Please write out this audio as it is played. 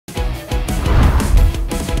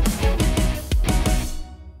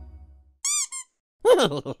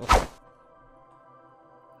Hello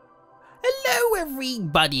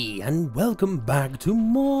everybody, and welcome back to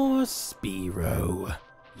more Spyro.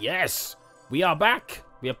 Yes, we are back.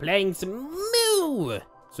 We are playing some moo.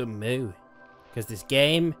 Because this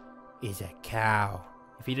game is a cow.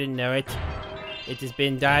 If you didn't know it, it has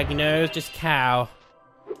been diagnosed as cow.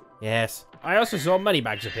 Yes, I also saw money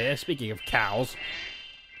bags appear, speaking of cows.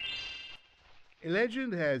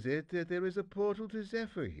 Legend has it that there is a portal to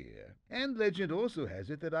Zephyr here, and legend also has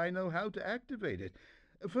it that I know how to activate it.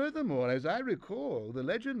 Furthermore, as I recall, the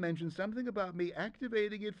legend mentioned something about me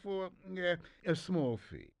activating it for a small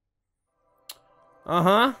fee.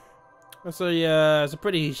 Uh-huh. That's a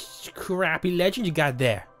pretty crappy legend you got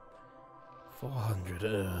there.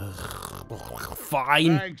 400,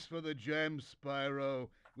 fine. Thanks for the gems, Spyro.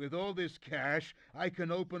 With all this cash, I can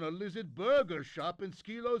open a lizard burger shop in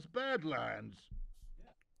Skilo's Badlands.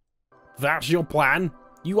 That's your plan?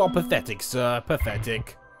 You are pathetic, sir.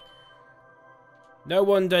 Pathetic. No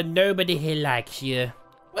wonder nobody here likes you.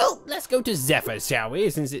 Well, let's go to Zephyr, shall we?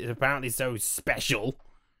 Since it's apparently so special.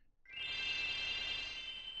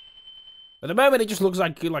 At the moment, it just looks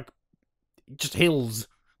like just hills.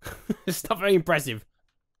 It's not very impressive.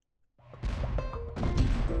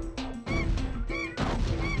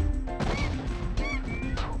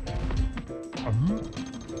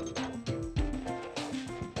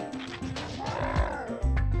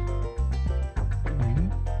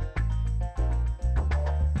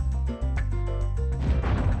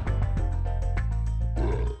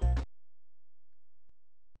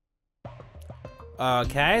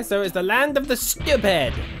 Okay, so it's the land of the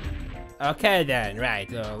stupid. Okay then,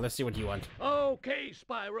 right, let's see what you want. Okay,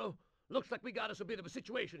 Spyro. Looks like we got us a bit of a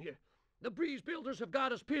situation here. The Breeze Builders have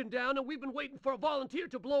got us pinned down, and we've been waiting for a volunteer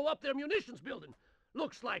to blow up their munitions building.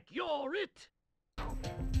 Looks like you're it.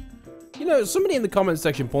 You know, somebody in the comments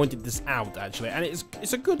section pointed this out, actually, and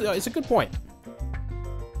it's a good point.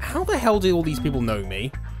 How the hell do all these people know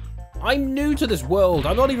me? I'm new to this world.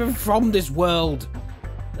 I'm not even from this world.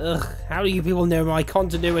 Ugh, how do you people know my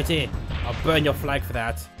continuity? I'll burn your flag for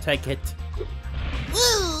that. Take it.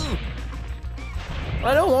 Woo!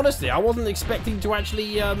 In all honesty, I wasn't expecting to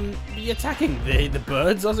actually be attacking the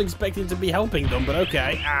birds. I was expecting to be helping them, but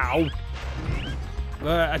okay. Ow.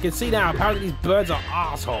 I can see now, apparently these birds are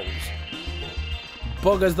assholes.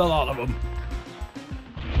 Buggers the lot of them.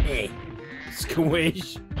 Eh.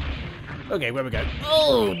 Squish. Okay, where we go?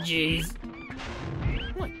 Oh, jeez.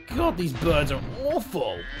 Oh my god, these birds are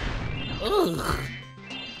awful. Ugh.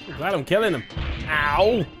 I'm glad I'm killing them.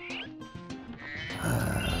 Ow.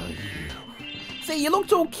 See, you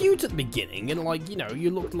looked all cute at the beginning, and like, you know,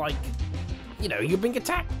 you looked like, you know, you're being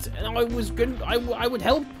attacked, and I was good. I would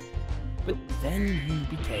help, but then you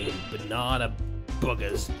became banana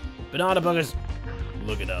buggers. Banana buggers.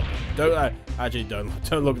 Look it up. Don't actually don't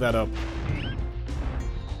look that up.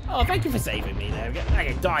 Oh, thank you for saving me there. I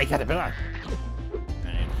can die, caterpillar.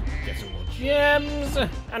 And get some more gems.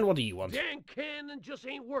 And what do you want? Dang cannon just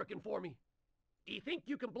ain't working for me. Do you think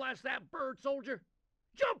you can blast that bird, soldier?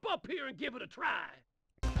 Jump up here and give it a try.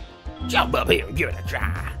 Jump up here and give it a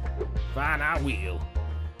try. Fine, I will.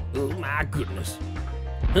 Oh my goodness.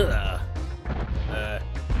 Come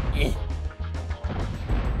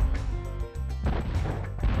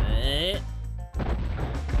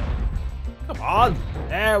on.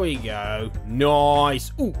 There we go.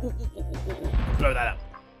 Nice. Ooh, ooh, ooh, ooh, ooh. Blow that up.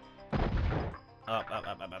 Up.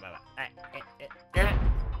 Did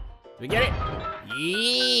we get it?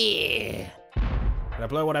 Yeah. Can I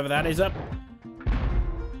blow whatever that is up?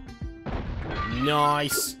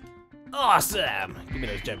 Nice. Awesome. Give me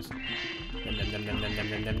those gems.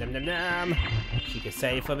 Nom. She can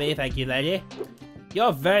save for me. Thank you, lady.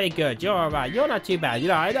 You're very good. You're alright. You're not too bad. You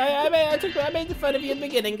know, I made fun of you in the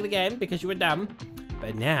beginning of the game because you were dumb.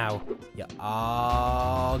 But now, you're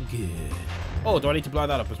all good. Oh, do I need to blow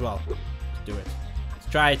that up as well? Let's do it. Let's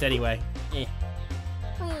try it anyway. Eh.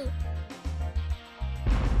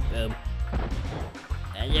 Boom.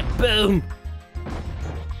 And yeah, boom!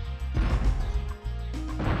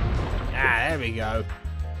 Ah, there we go.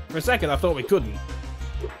 For a second, I thought we couldn't.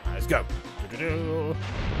 Right, let's go.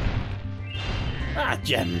 Ah,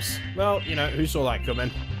 gems. Well, you know, who saw that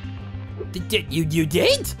coming? You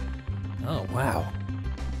did? Oh, wow.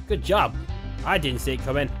 Good job. I didn't see it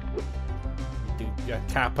coming.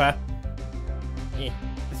 Kappa. Yeah.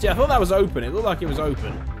 See, I thought that was open. It looked like it was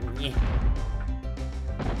open. Yeah.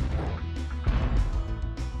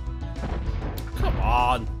 Come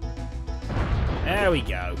on. There we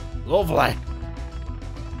go. Lovely.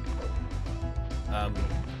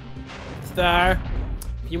 Sir.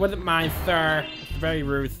 If you wouldn't mind, sir. It's very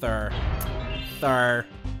rude, sir. Sir.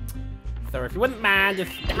 So if you wouldn't mind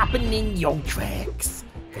just stopping in your tracks,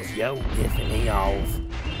 because you're pissing me off.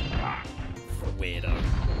 Weirdo.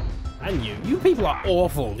 And you people are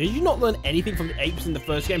awful. Did you not learn anything from the apes in the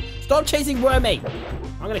first game? Stop chasing Wormy.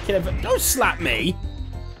 I'm gonna kill him. Don't slap me.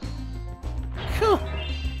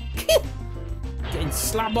 Getting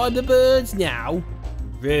slapped by the birds now.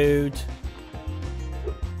 Rude.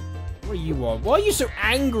 What are you on? Why are you so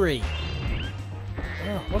angry?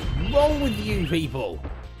 Oh, what's wrong with you people?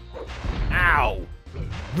 Ow.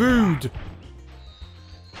 Rude.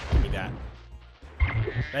 Give me that.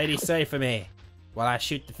 Lady, safe from here while I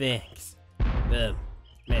shoot the things. Boom.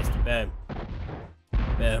 Missed. Boom.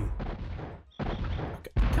 Boom.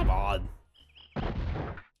 Okay, come on.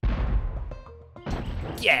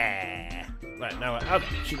 Yeah. Right, no, okay,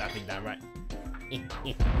 shoot that thing down, right.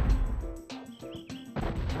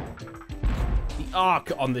 The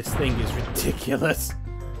arc on this thing is ridiculous.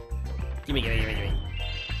 Gimme.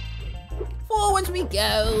 Forwards we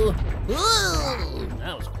go. Ooh,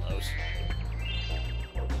 that was close.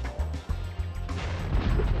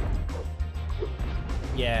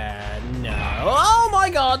 Yeah, no. Oh my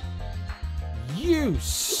god! You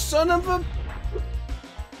son of a...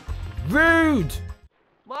 Rude!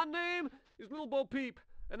 My name is Little Bo Peep,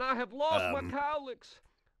 and I have lost my cowlicks.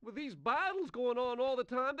 With these battles going on all the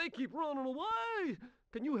time, they keep running away.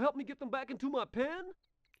 Can you help me get them back into my pen?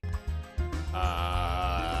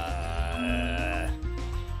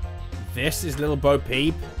 This is Little Bo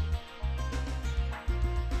Peep.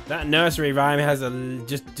 That nursery rhyme has a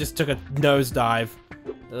just took a nosedive.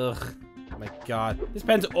 Ugh, my god, this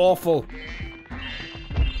pen's awful.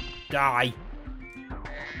 Die.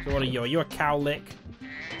 So what are you? Are you a cowlick?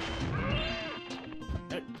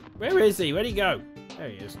 Where is he? Where'd he go? There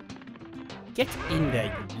he is. Get in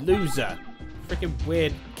there, you loser. Freaking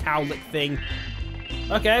weird cowlick thing.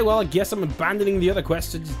 Okay, well, I guess I'm abandoning the other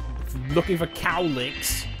questions, looking for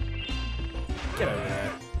cowlicks. Get over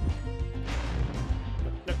there.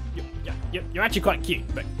 No, you're actually quite cute,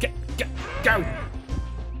 but go!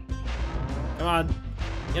 Come on.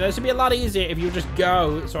 You know, this would be a lot easier if you would just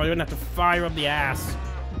go, so I wouldn't have to fire up the ass.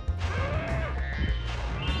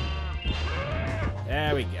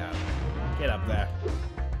 There we go. Get up there.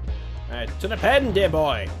 Alright, to the pen, dear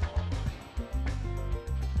boy.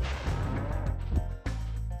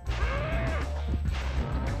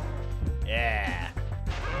 Yeah.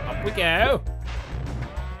 Up we go.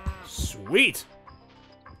 Sweet.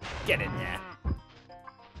 Get in there.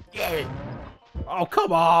 Yeah. Oh,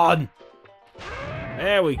 come on.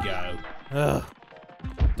 There we go. Ugh.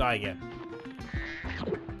 Die again.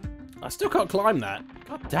 I still can't climb that.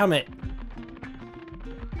 God damn it.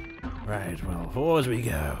 Right, well, forward we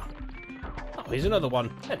go. Oh, here's another one.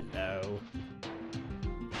 Hello.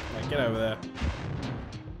 Right, get over there.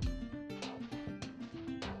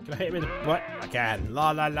 Can I hit him in the butt? I can.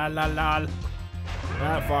 La.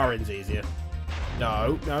 Far in's easier.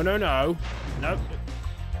 No. Nope.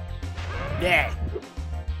 Yeah.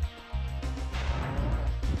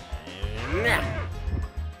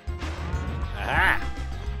 Aha.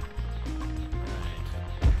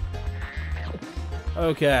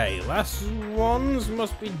 Okay, last ones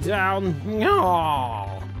must be down.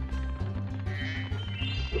 Oh.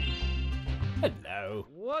 Hello.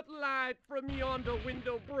 What light from yonder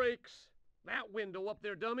window breaks? That window up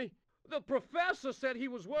there, dummy. The professor said he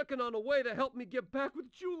was working on a way to help me get back with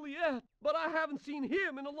Juliet, but I haven't seen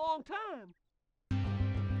him in a long time.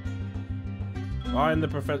 Find the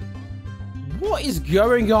professor. What is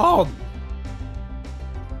going on?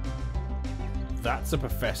 That's a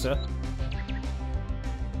professor.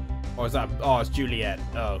 Or is that? Oh, it's Juliet.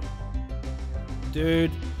 Oh, dude.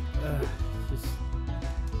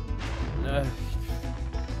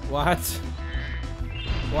 What?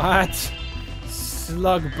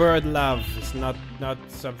 Slug bird love. It's not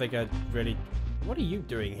something I really. What are you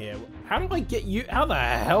doing here? How do I get you? How the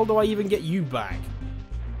hell do I even get you back?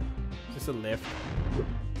 Is this a lift?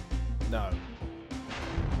 No.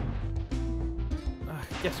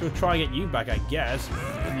 I guess we'll try and get you back, I guess.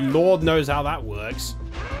 Lord knows how that works.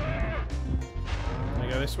 Can I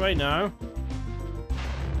go this way? No.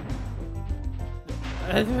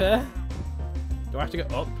 Do I have to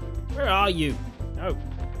go up? Where are you?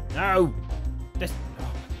 No. This.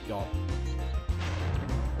 Oh my god.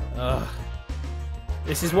 Ugh.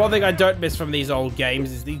 This is one thing I don't miss from these old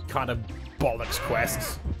games, is these kind of bollocks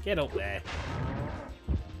quests. Get up there.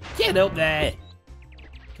 Get up there.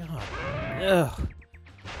 God. Ugh.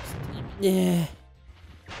 Yeah.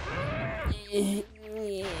 Get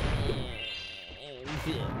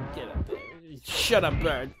up there. Shut up,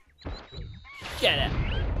 bird. Shut up.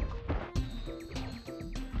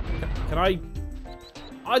 Can I?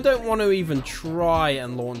 I don't want to even try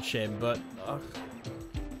and launch him, but...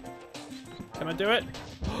 Can I do it?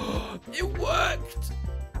 It worked!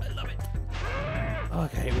 I love it.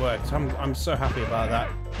 Okay, it worked. I'm so happy about that.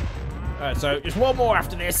 Alright, so just one more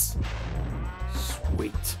after this.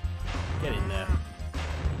 Sweet. Get in there.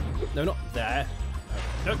 No, not there.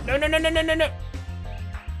 No, no, no, no, no, no, no, no.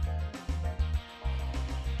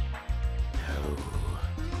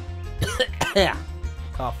 No.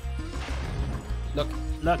 Cough. Look,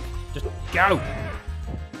 look. Just go.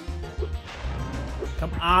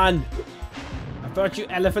 Come on. I thought you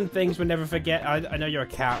elephant things would never forget. I know you're a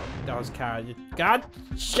cow. That was a cow. God,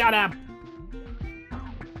 shut up.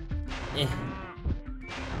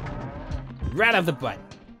 Right off the butt.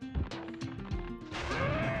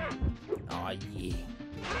 Oh, yeah.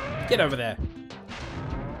 Get over there.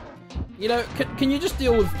 You know, can you just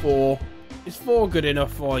deal with 4? Is 4 good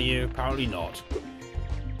enough for you? Apparently not.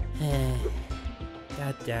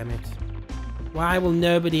 God damn it. Why will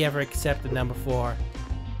nobody ever accept the number 4?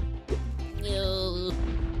 No.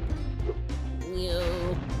 No.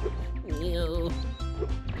 No.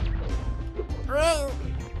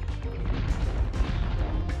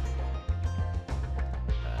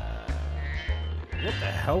 What the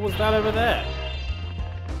hell was that over there?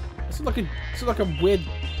 It's like a weird,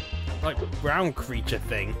 like, brown creature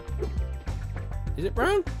thing. Is it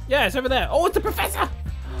brown? Yeah, it's over there. Oh, it's the professor!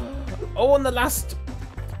 Oh, and the last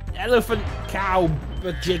elephant cow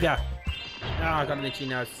jigger. Oh, I got an itchy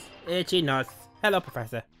nose. Itchy nose. Hello,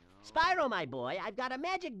 Professor. Spyro, my boy, I've got a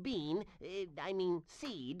magic bean,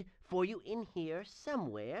 seed, for you in here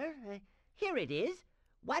somewhere. Here it is.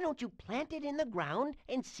 Why don't you plant it in the ground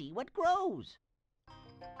and see what grows?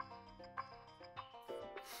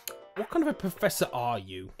 What kind of a professor are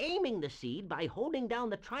you? Aiming the seed by holding down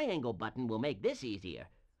the triangle button will make this easier.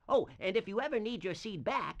 Oh, and if you ever need your seed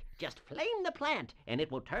back, just flame the plant, and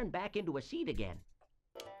it will turn back into a seed again.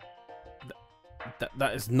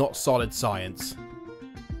 That is not solid science.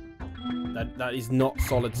 That is not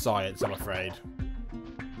solid science, I'm afraid.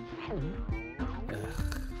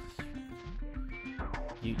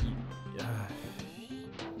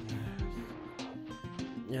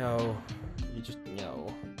 No. You just...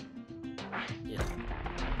 No. Yeah.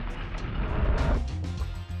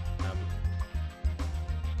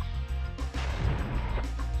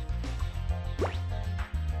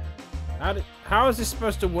 How is this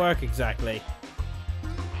supposed to work exactly?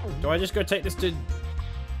 Do I just go take this to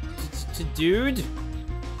dude?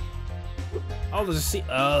 Oh, there's a seat.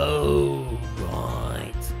 Oh,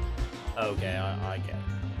 right. Okay, I get it.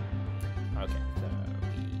 Okay, so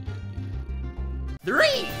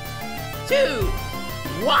 3, 2,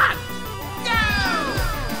 1, go!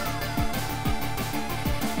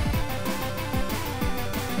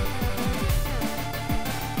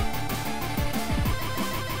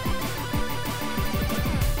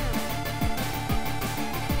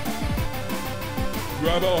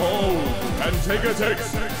 Grab a hold and take a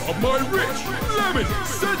taste of my rich,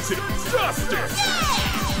 lemon-scented justice!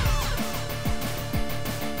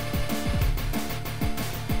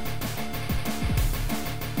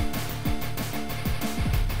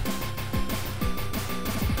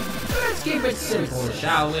 Let's keep it simple,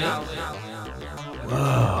 shall we?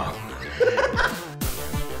 Whoa.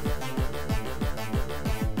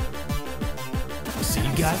 See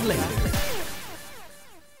you guys later.